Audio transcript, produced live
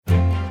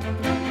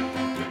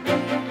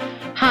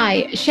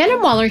Hi,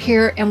 Shannon Waller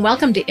here, and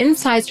welcome to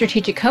Inside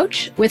Strategic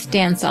Coach with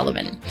Dan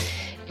Sullivan.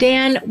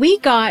 Dan, we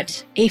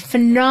got a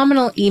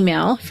phenomenal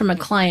email from a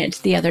client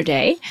the other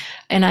day,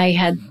 and I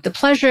had the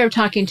pleasure of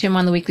talking to him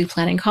on the weekly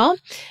planning call.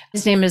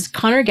 His name is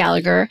Connor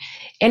Gallagher,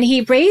 and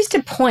he raised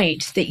a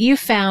point that you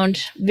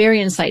found very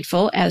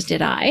insightful, as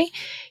did I.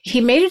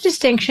 He made a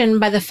distinction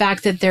by the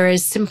fact that there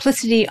is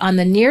simplicity on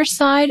the near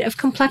side of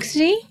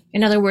complexity.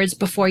 In other words,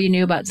 before you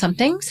knew about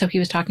something. So he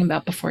was talking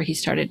about before he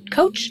started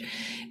Coach.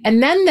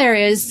 And then there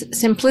is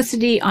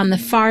simplicity on the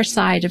far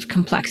side of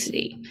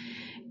complexity.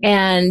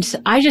 And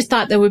I just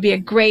thought that would be a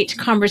great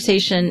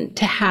conversation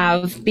to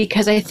have,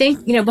 because I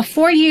think,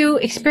 before you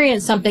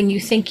experience something, you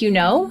think you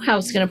know how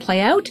it's going to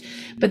play out.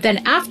 But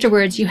then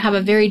afterwards, you have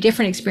a very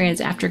different experience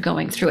after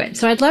going through it.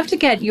 So I'd love to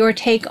get your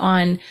take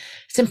on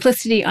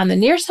simplicity on the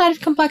near side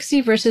of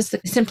complexity versus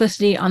the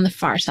simplicity on the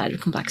far side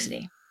of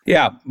complexity.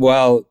 Yeah,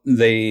 well,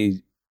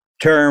 the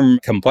term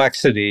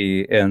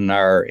complexity in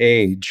our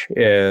age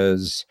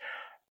is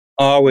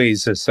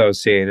always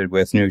associated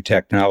with new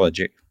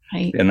technology.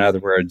 Right. In other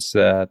words,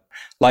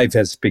 life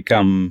has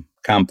become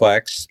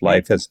complex,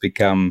 life has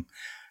become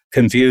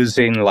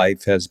confusing,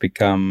 life has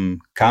become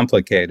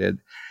complicated.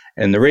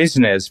 And the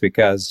reason is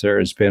because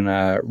there's been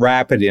a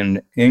rapid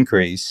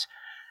increase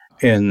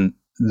in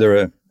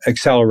the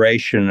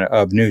acceleration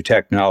of new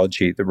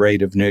technology, the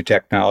rate of new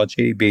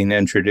technology being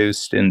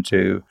introduced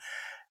into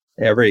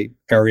every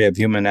area of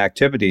human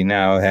activity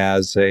now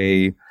has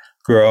a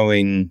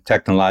growing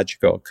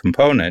technological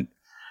component.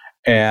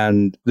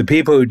 And the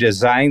people who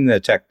design the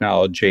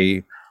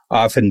technology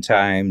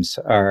oftentimes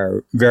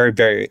are very,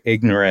 very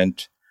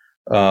ignorant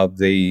of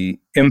the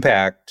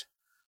impact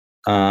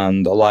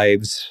on the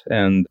lives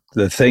and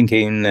the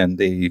thinking and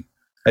the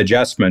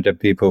adjustment of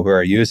people who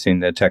are using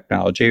the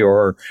technology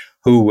or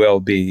who will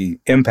be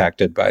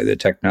impacted by the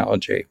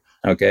technology.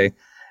 Okay.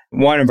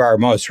 One of our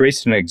most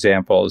recent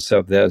examples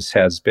of this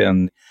has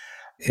been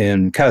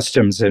in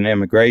customs and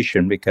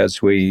immigration,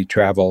 because we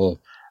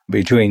travel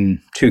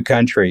between two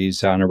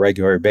countries on a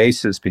regular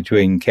basis,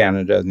 between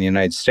Canada and the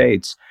United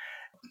States.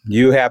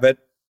 You have it,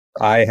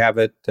 I have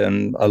it,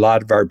 and a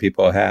lot of our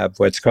people have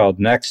what's called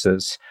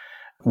Nexus,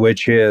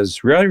 which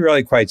is really,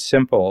 really quite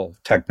simple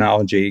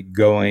technology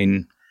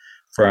going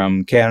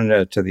from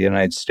Canada to the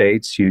United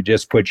States. You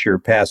just put your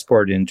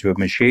passport into a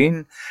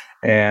machine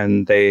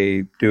and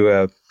they do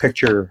a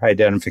picture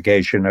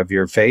identification of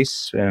your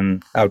face,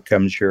 and out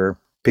comes your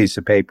piece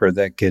of paper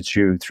that gets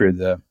you through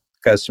the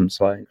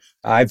customs line.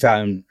 I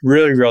found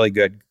really, really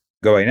good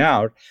going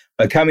out,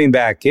 but coming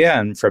back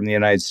in from the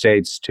United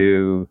States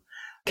to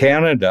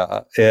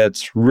Canada,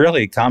 it's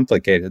really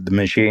complicated. The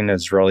machine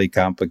is really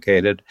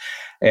complicated.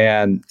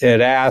 And it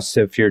asks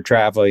if you're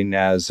traveling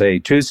as a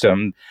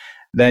twosome,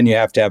 then you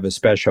have to have a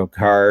special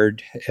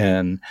card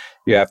and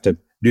you have to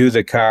do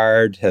the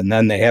card. And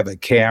then they have a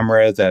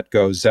camera that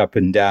goes up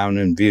and down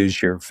and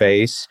views your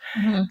face.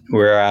 Mm-hmm.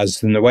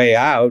 Whereas in the way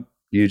out,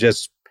 you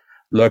just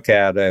look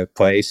at a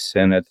place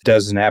and it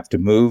doesn't have to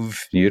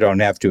move. You don't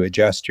have to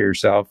adjust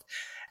yourself.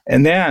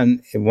 And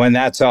then when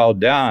that's all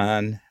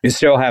done, you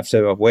still have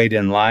to wait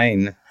in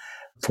line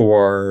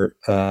for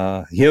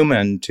a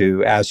human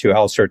to ask you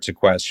all sorts of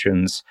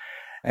questions.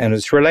 And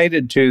it's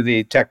related to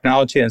the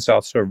technology, and it's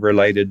also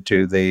related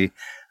to the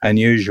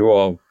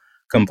unusual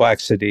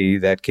complexity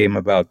that came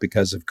about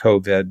because of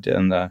COVID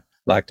and the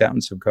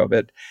lockdowns of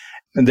COVID.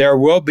 And there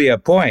will be a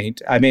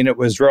point, it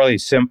was really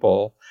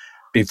simple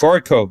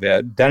before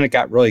COVID, then it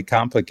got really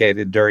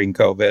complicated during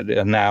COVID,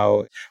 and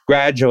now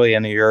gradually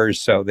in a year or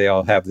so,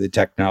 they'll have the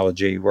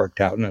technology worked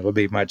out and it'll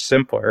be much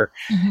simpler.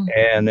 Mm-hmm.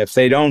 And if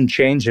they don't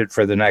change it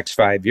for the next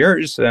 5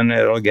 years, then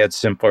it'll get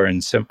simpler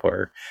and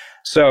simpler.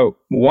 So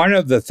one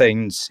of the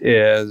things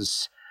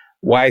is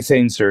why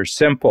things are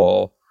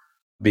simple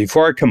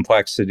before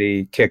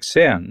complexity kicks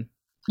in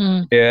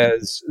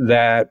is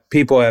that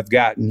people have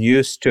gotten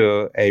used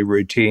to a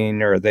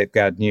routine, or they've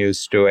gotten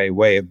used to a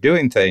way of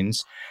doing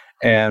things.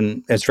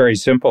 And it's very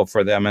simple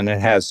for them and it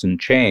hasn't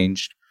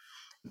changed.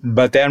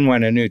 But then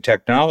when a new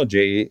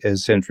technology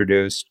is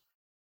introduced,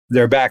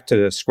 they're back to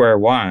the square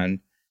one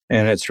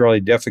and it's really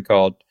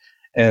difficult.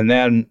 And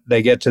then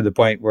they get to the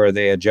point where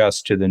they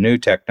adjust to the new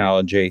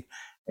technology.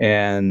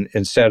 And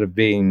instead of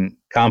being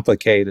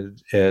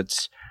complicated,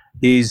 it's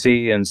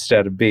easy.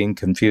 Instead of being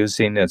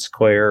confusing, it's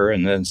clear.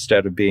 And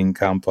instead of being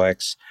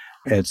complex,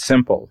 it's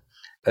simple.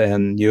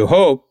 And you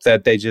hope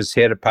that they just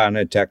hit upon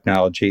a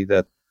technology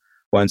that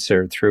once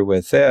they're through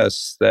with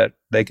this, that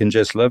they can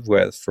just live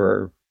with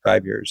for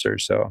 5 years or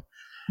so.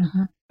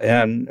 Mm-hmm.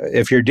 And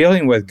if you're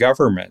dealing with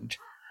government,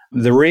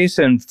 the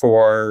reason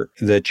for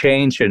the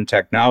change in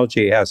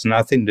technology has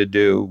nothing to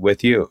do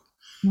with you.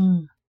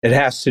 Mm. It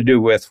has to do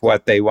with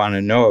what they want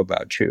to know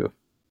about you.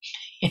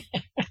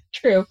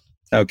 True.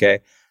 Okay.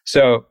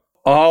 So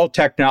all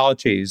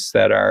technologies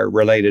that are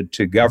related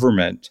to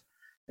government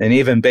and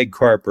even big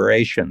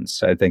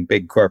corporations, I think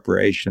big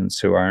corporations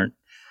who aren't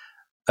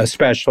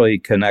especially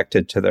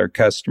connected to their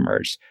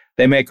customers,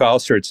 they make all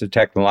sorts of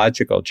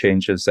technological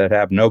changes that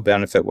have no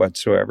benefit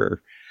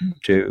whatsoever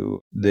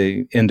to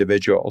the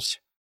individuals.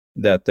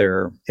 that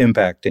they're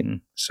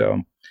impacting.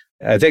 So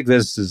I think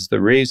this is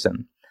the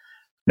reason.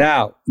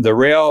 Now, the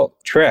real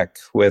trick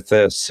with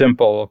this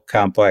simple,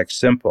 complex,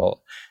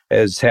 simple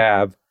is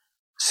have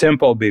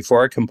simple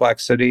before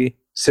complexity,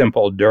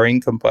 simple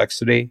during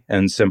complexity,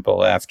 and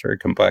simple after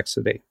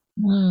complexity.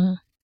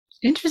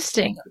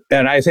 Interesting.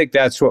 And I think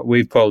that's what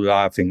we've pulled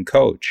off in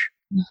Coach.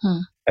 Mm-hmm.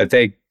 I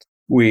think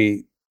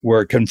we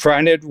were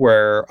confronted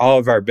where all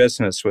of our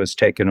business was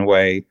taken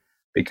away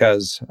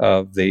because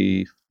of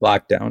the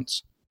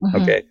lockdowns. Mm-hmm.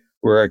 Okay.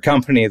 We're a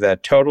company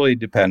that totally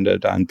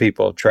depended on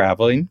people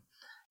traveling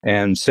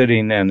and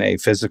sitting in a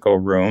physical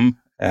room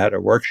at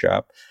a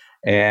workshop.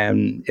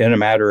 And in a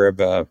matter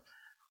of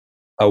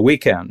a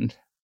weekend,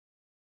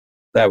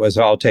 that was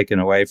all taken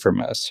away from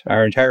us,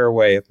 our entire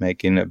way of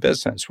making a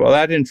business. Well,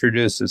 that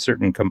introduces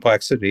certain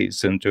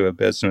complexities into a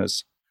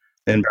business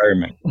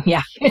environment.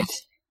 Yeah.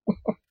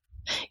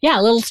 Yeah,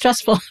 a little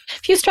stressful, a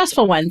few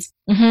stressful ones.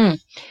 Mm-hmm.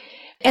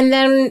 And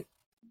then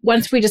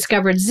once we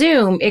discovered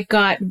Zoom, it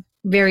got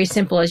very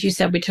simple. As you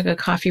said, we took a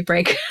coffee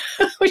break,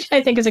 which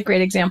I think is a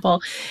great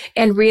example,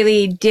 and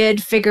really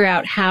did figure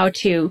out how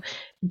to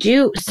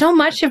do so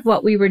much of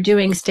what we were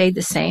doing stayed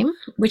the same,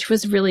 which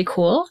was really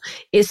cool.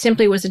 It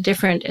simply was a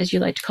different, as you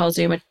like to call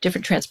Zoom, a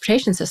different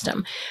transportation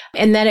system.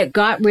 And then it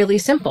got really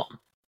simple.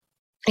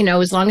 You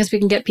know, as long as we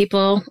can get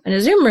people in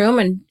a Zoom room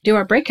and do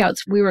our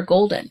breakouts, we were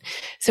golden.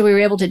 So we were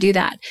able to do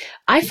that.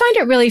 I find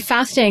it really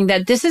fascinating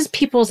that this is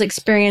people's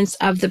experience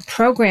of the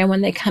program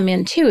when they come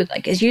in too.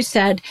 Like, as you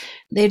said,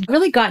 they'd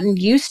really gotten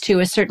used to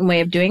a certain way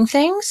of doing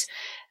things.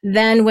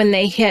 Then when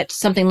they hit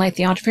something like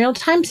the entrepreneurial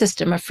time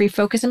system, a free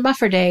focus and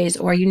buffer days,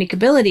 or unique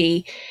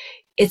ability,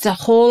 it's a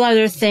whole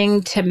other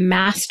thing to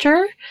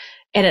master.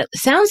 And it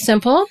sounds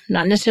simple,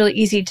 not necessarily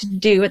easy to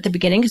do at the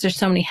beginning because there's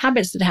so many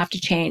habits that have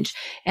to change.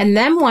 And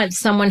then once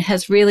someone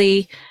has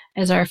really,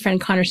 as our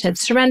friend Connor said,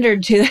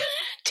 surrendered to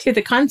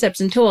the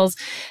concepts and tools,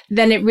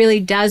 then it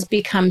really does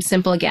become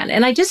simple again.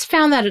 And I just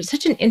found that it's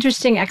such an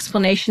interesting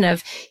explanation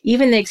of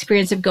even the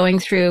experience of going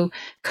through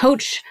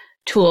Coach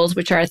tools,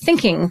 which are a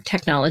thinking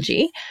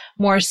technology,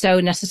 more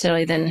so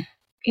necessarily than,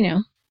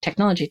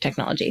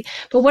 technology.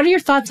 But what are your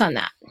thoughts on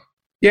that?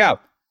 Yeah,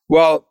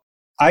 well,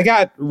 I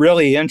got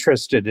really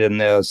interested in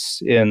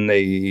this in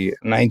the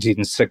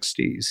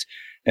 1960s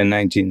and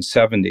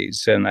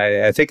 1970s. And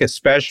I think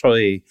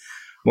especially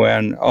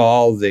when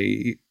all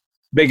the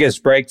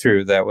biggest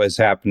breakthrough that was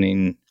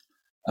happening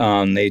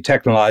on the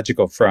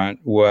technological front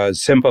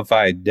was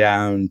simplified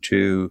down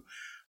to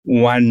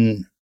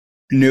one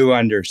new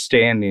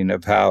understanding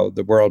of how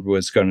the world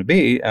was going to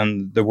be.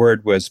 And the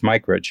word was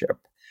microchip.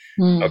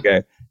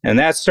 Okay. And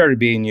that started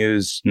being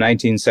used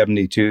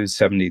 1972,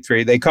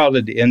 73. They called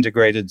it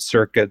integrated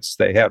circuits.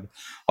 They had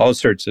all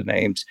sorts of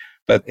names,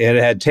 but it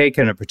had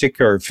taken a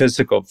particular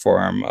physical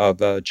form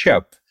of a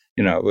chip.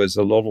 It was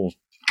a little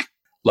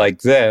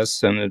like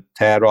this, and it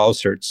had all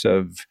sorts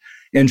of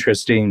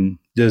interesting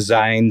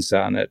designs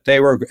on it.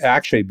 They were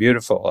actually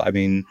beautiful. I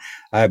mean,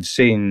 I've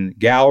seen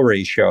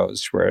gallery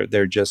shows where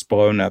they're just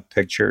blown up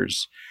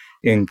pictures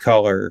in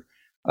color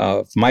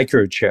of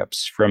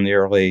microchips from the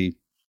early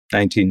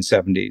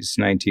 1970s,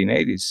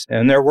 1980s,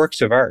 and they're works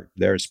of art.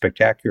 They're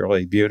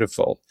spectacularly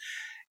beautiful.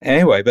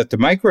 Anyway, but the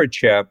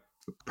microchip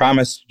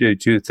promised to do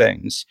two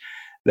things: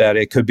 that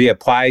it could be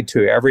applied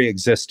to every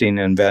existing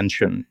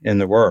invention in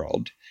the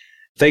world.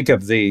 Think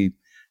of the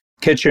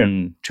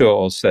kitchen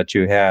tools that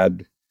you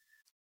had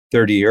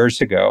 30 years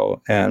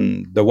ago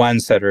and the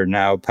ones that are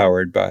now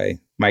powered by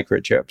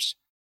microchips.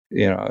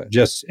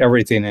 Just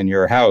everything in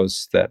your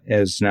house that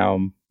is now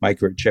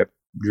microchip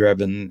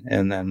driven,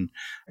 and then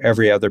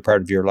every other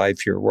part of your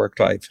life, your work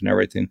life and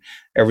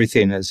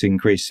everything is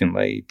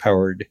increasingly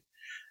powered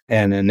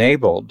and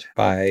enabled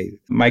by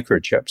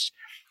microchips.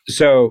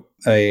 So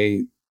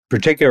a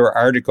particular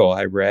article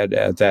I read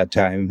at that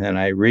time, and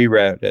I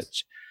reread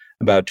it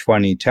about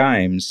 20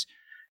 times,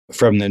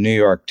 from the New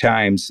York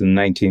Times in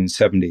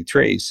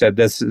 1973, said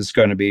this is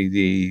going to be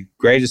the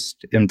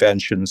greatest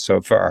invention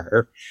so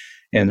far.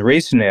 And the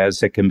reason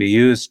is it can be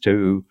used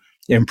to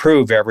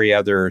improve every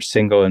other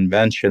single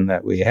invention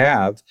that we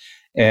have.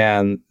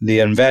 And the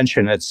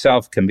invention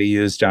itself can be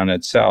used on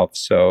itself.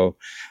 So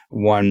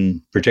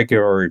one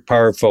particularly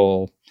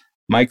powerful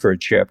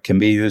microchip can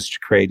be used to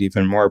create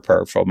even more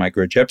powerful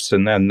microchips.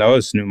 And then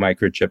those new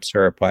microchips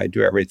are applied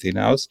to everything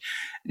else.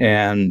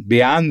 And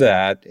beyond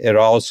that, it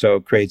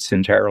also creates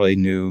entirely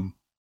new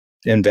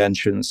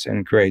inventions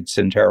and creates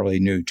entirely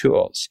new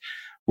tools.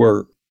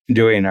 We're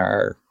doing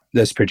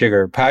this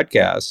particular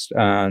podcast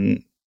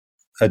on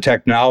a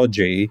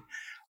technology,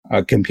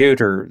 a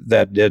computer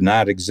that did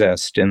not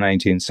exist in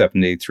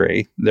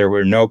 1973. There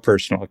were no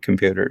personal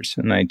computers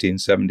in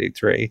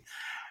 1973.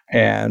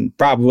 And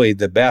probably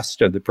the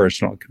best of the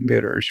personal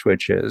computers,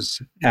 which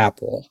is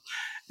Apple,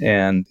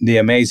 and the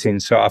amazing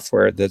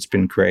software that's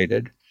been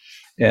created.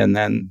 And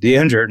then the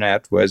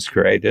internet was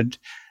created,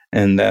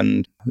 and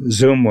then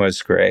Zoom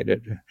was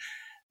created.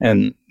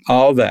 And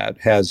all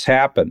that has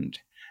happened,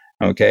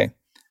 okay?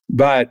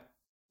 But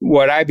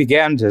what I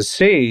began to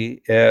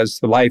see is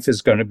the life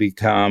is going to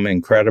become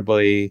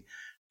incredibly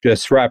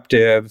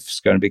disruptive, it's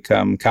going to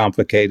become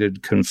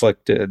complicated,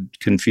 conflicted,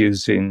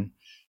 confusing,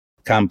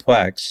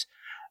 complex.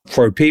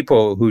 For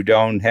people who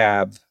don't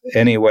have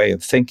any way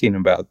of thinking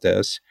about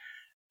this,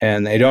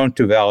 and they don't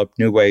develop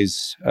new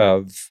ways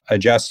of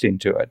adjusting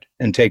to it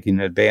and taking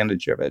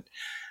advantage of it.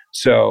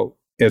 So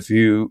if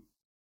you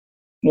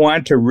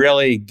want to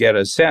really get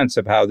a sense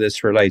of how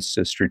this relates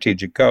to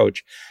Strategic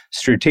Coach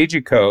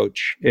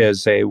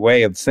is a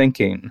way of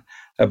thinking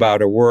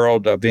about a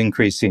world of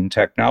increasing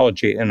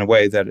technology in a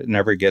way that it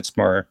never gets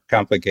more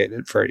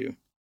complicated for you.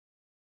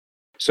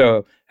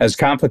 So as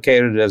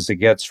complicated as it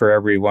gets for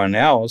everyone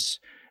else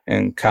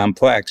and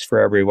complex for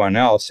everyone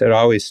else, it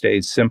always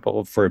stays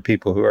simple for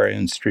people who are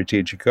in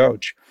Strategic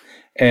Coach.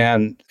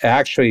 And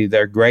actually,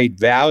 their great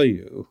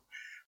value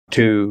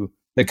to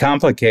the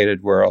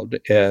complicated world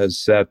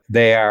is that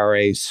they are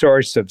a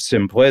source of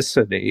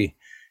simplicity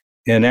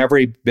in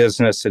every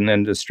business and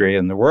industry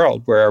in the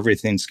world where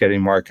everything's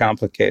getting more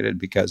complicated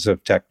because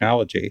of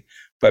technology.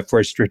 But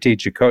for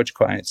Strategic Coach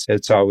clients,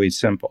 it's always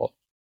simple.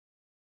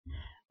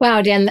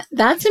 Wow, Dan,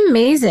 that's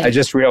amazing. I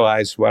just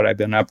realized what I've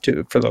been up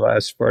to for the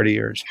last 40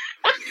 years.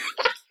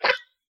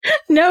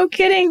 No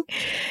kidding.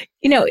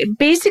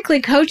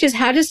 Basically coaches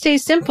how to stay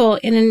simple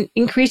in an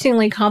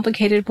increasingly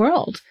complicated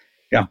world.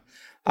 Yeah.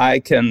 I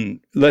can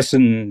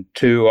listen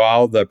to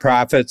all the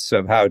prophets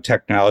of how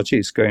technology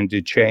is going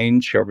to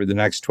change over the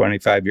next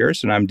 25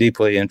 years, and I'm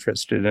deeply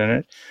interested in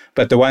it.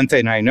 But the one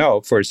thing I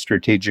know for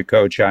Strategic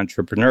Coach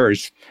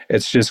entrepreneurs,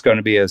 it's just going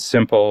to be as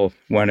simple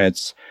when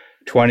it's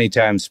 20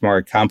 times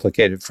more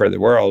complicated for the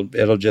world.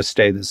 It'll just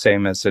stay the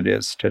same as it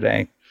is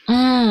today.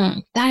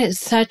 That is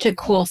such a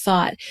cool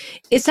thought.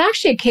 It's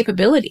actually a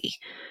capability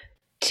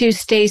to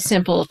stay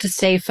simple, to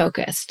stay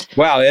focused.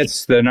 Well,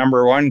 it's the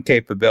number one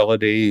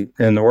capability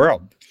in the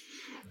world.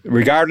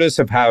 Regardless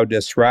of how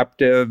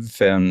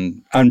disruptive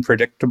and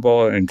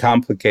unpredictable and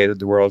complicated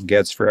the world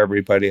gets for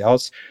everybody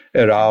else,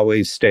 it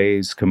always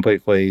stays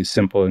completely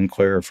simple and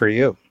clear for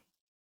you.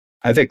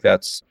 I think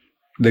that's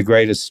the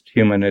greatest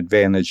human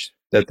advantage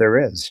that there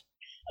is.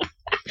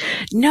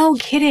 No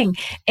kidding.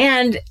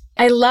 And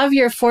I love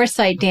your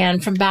foresight, Dan,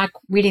 from back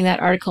reading that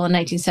article in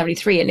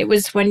 1973. And it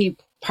was when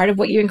part of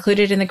what you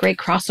included in the great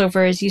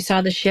crossover is you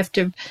saw the shift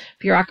of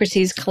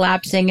bureaucracies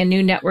collapsing and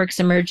new networks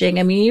emerging.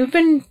 I mean, you've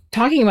been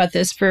talking about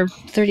this for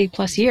 30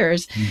 plus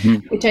years,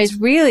 which is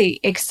really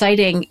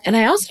exciting. And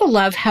I also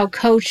love how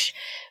Coach,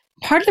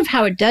 part of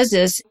how it does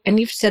this, and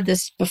you've said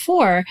this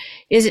before,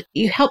 is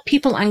you help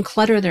people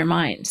unclutter their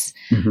minds,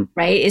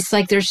 right? It's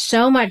like there's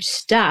so much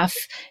stuff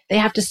they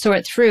have to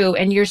sort through,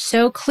 and you're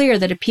so clear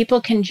that if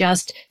people can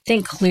just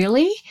think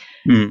clearly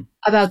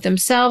about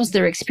themselves,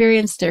 their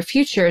experience, their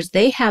futures,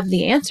 they have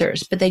the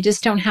answers, but they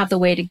just don't have the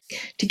way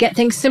to get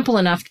things simple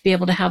enough to be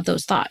able to have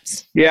those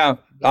thoughts. Yeah.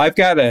 I've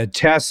got a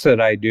test that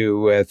I do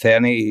with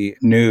any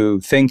new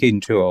thinking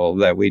tool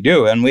that we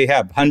do, and we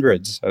have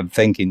hundreds of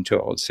thinking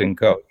tools in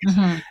Coach.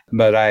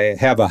 But I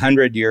have a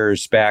 100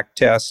 years back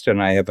test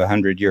and I have a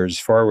 100 years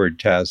forward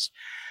test.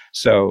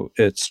 So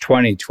it's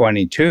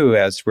 2022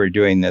 as we're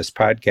doing this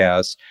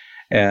podcast,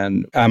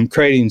 and I'm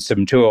creating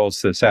some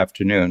tools this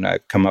afternoon.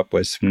 I've come up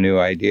with some new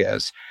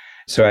ideas.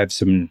 So I have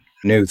some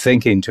new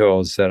thinking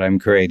tools that I'm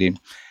creating.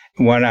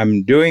 When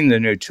I'm doing the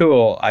new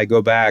tool, I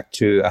go back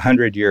to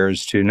 100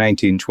 years to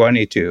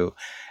 1922,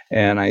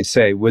 and I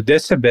say, would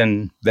this have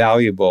been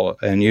valuable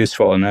and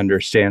useful and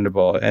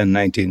understandable in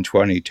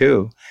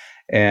 1922?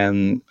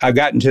 And I've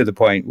gotten to the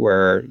point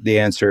where the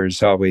answer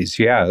is always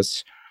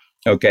yes.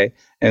 Okay.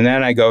 And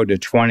then I go to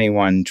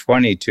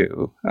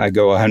 2122. I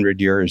go 100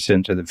 years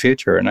into the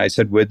future. And I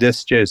said, would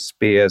this just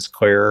be as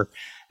clear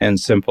and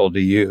simple to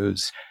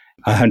use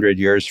 100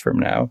 years from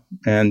now?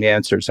 And the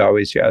answer is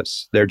always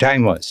yes. They're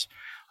timeless.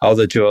 All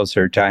the tools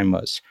are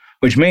timeless,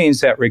 which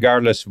means that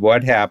regardless of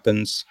what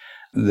happens,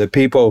 the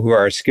people who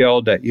are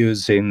skilled at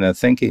using the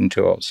thinking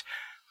tools,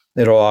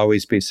 it'll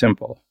always be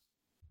simple.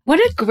 What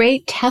a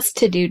great test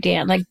to do,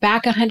 Dan, like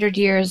back 100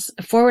 years,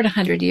 forward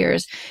 100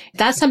 years.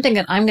 That's something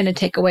that I'm going to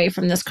take away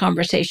from this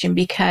conversation,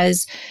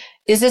 because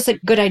is this a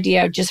good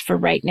idea just for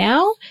right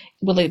now?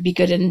 Will it be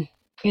good in,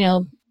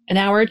 an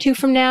hour or two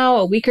from now,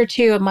 a week or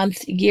two, a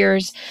month,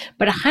 years?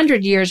 But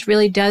 100 years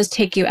really does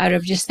take you out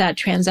of just that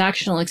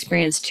transactional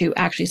experience to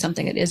actually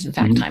something that is in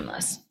fact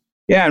timeless.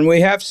 Yeah, and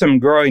we have some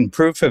growing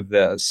proof of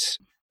this.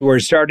 We're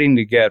starting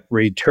to get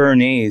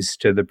returnees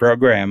to the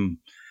program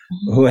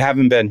who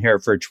haven't been here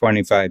for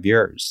 25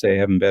 years. They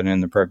haven't been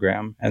in the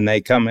program, and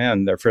they come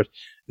in.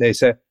 They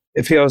say,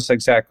 it feels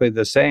exactly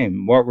the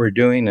same. What we're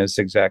doing is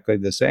exactly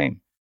the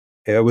same.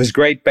 It was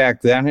great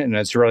back then, and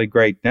it's really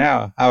great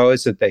now. How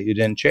is it that you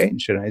didn't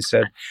change? And I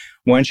said,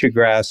 once you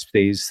grasp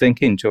these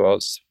thinking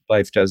tools,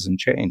 life doesn't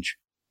change.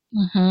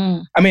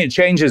 I mean, it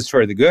changes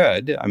for the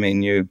good. I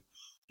mean, you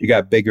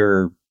got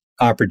bigger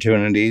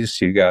opportunities,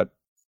 you got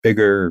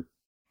bigger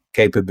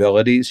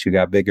capabilities, you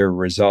got bigger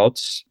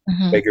results,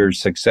 bigger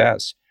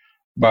success.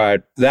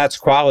 But that's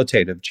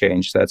qualitative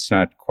change. That's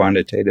not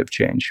quantitative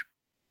change.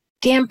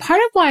 Dan, part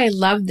of why I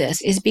love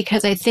this is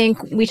because I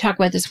think we talk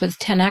about this with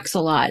 10X a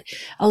lot.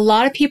 A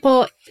lot of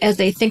people, as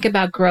they think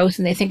about growth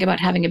and they think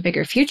about having a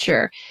bigger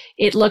future,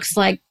 it looks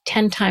like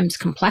 10 times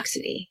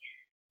complexity,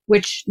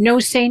 which no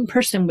sane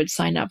person would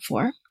sign up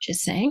for,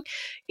 just saying,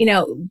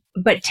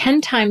 but 10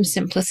 times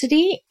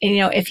simplicity.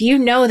 And, if you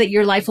know that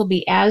your life will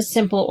be as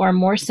simple or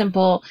more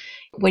simple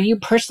when you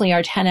personally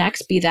are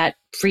 10X, be that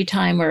free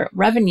time or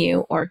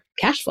revenue or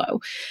cash flow,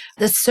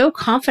 that's so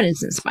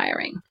confidence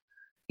inspiring.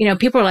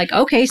 People are like,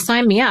 okay,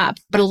 sign me up.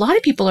 But a lot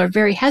of people are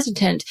very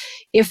hesitant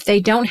if they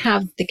don't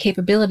have the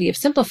capability of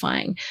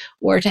simplifying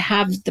or to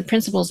have the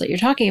principles that you're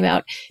talking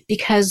about,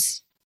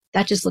 because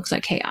that just looks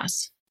like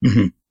chaos.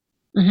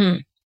 Mm-hmm.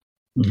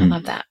 Mm-hmm. I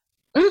love that.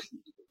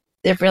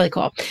 They're really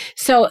cool.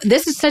 So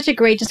this is such a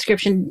great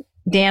description,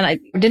 Dan. I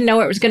didn't know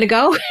where it was going to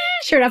go.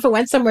 Sure enough, it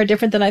went somewhere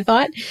different than I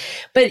thought.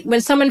 But when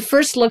someone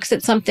first looks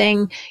at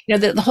something,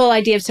 the whole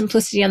idea of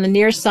simplicity on the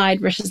near side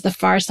versus the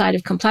far side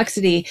of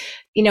complexity,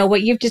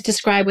 what you've just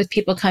described with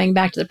people coming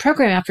back to the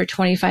program after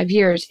 25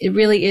 years, it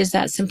really is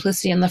that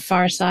simplicity on the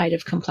far side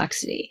of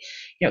complexity.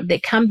 They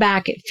come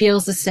back, it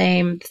feels the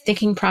same.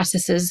 Thinking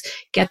processes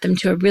get them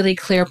to a really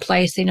clear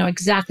place. They know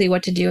exactly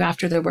what to do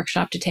after their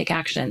workshop to take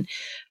action.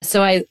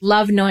 So I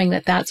love knowing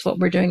that that's what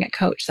we're doing at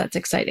Coach. That's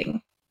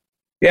exciting.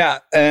 Yeah.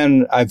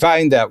 And I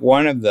find that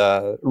one of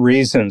the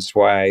reasons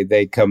why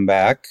they come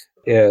back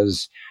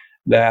is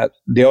that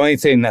the only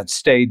thing that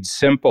stayed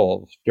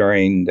simple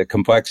during the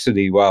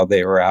complexity while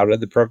they were out of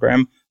the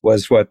program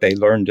was what they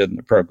learned in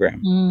the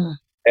program.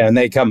 And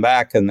they come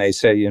back and they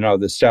say,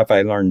 the stuff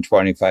I learned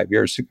 25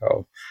 years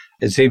ago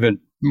is even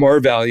more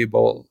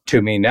valuable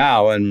to me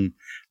now. And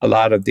a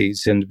lot of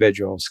these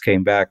individuals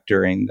came back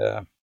during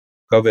the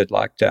COVID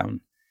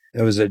lockdown.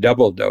 It was a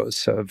double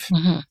dose of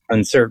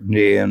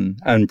uncertainty and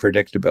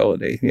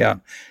unpredictability.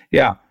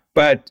 Yeah.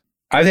 But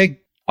I think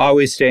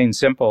always staying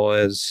simple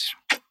it's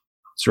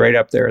right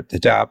up there at the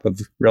top of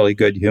really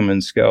good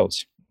human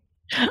skills.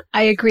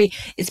 I agree.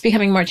 It's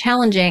becoming more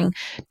challenging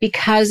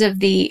because of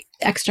the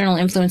external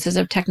influences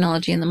of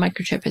technology and the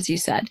microchip, as you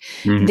said.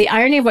 Mm-hmm. The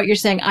irony of what you're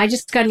saying, I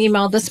just got an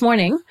email this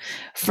morning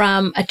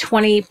from a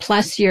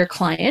 20+ year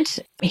client.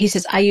 He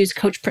says, I use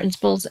Coach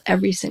principles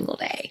every single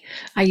day.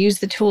 I use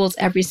the tools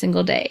every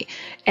single day.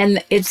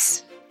 And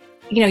it's,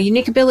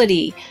 unique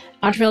ability,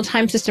 entrepreneurial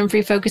time system,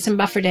 free focus and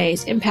buffer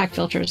days, impact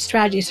filters,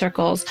 strategy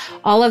circles.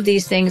 All of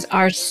these things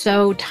are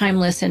so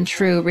timeless and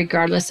true,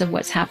 regardless of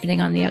what's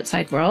happening on the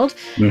outside world.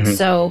 Mm-hmm.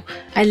 So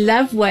I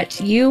love what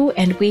you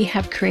and we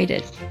have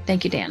created.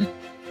 Thank you, Dan.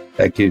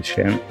 Thank you,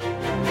 Shannon.